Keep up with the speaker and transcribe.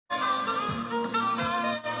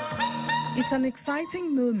It's an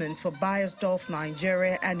exciting moment for Beiersdorf,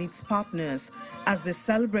 Nigeria and its partners as they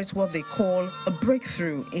celebrate what they call a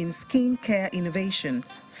breakthrough in skincare innovation,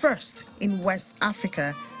 first in West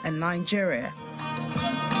Africa and Nigeria.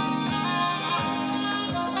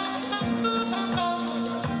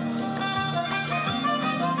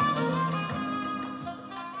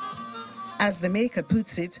 As the maker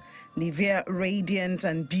puts it, Nivea Radiant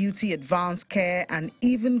and Beauty Advanced Care and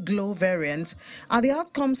even Glow variants are the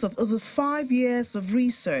outcomes of over 5 years of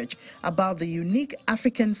research about the unique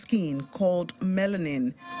African skin called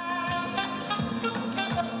melanin.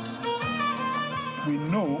 We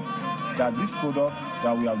know that this product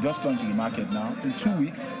that we have just launched in the market now, in 2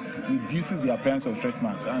 weeks, reduces the appearance of stretch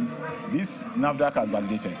marks, and this NAFDAC has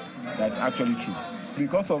validated that's actually true.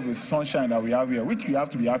 Because of the sunshine that we have here, which we have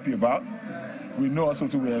to be happy about, we know also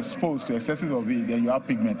to be exposed to excesses of it, then you have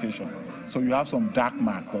pigmentation. So you have some dark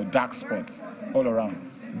marks or dark spots all around.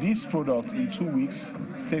 This product in 2 weeks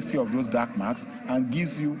takes care of those dark marks and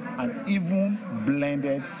gives you an even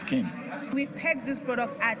blended skin. We've pegged this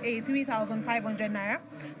product at a 3,500 naira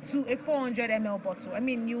to a 400 ml bottle. I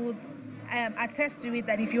mean, you would attest to it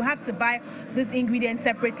that if you have to buy this ingredient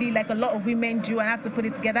separately, like a lot of women do, and have to put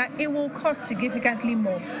it together, it will cost significantly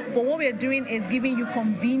more. But what we're doing is giving you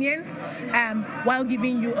convenience while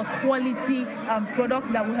giving you a quality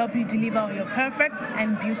product that will help you deliver on your perfect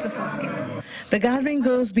and beautiful skin. The gathering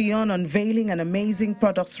goes beyond unveiling an amazing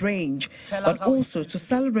products range, but also to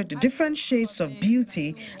celebrate the different shades of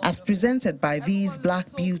beauty as presented by these black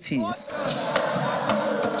beauties.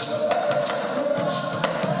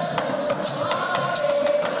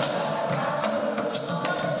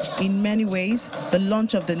 In many ways, the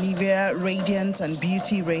launch of the Nivea Radiant and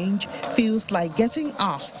Beauty range feels like getting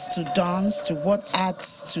asked to dance to what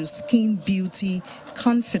adds to skin beauty,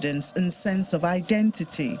 confidence and sense of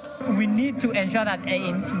identity. We need to ensure that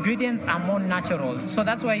ingredients are more natural. So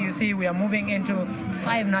that's why you see we are moving into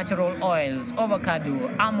 5 natural oils: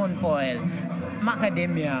 avocado, almond oil,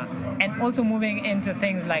 macadamia, and also moving into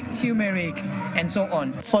things like turmeric and so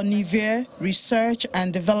on. For Nivea, research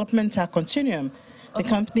and development are continuum. The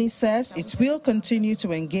company says it will continue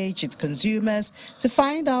to engage its consumers to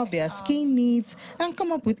find out their skin needs and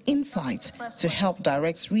come up with insights to help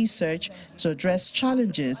direct research to address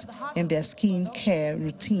challenges in their skin care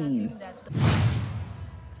routine.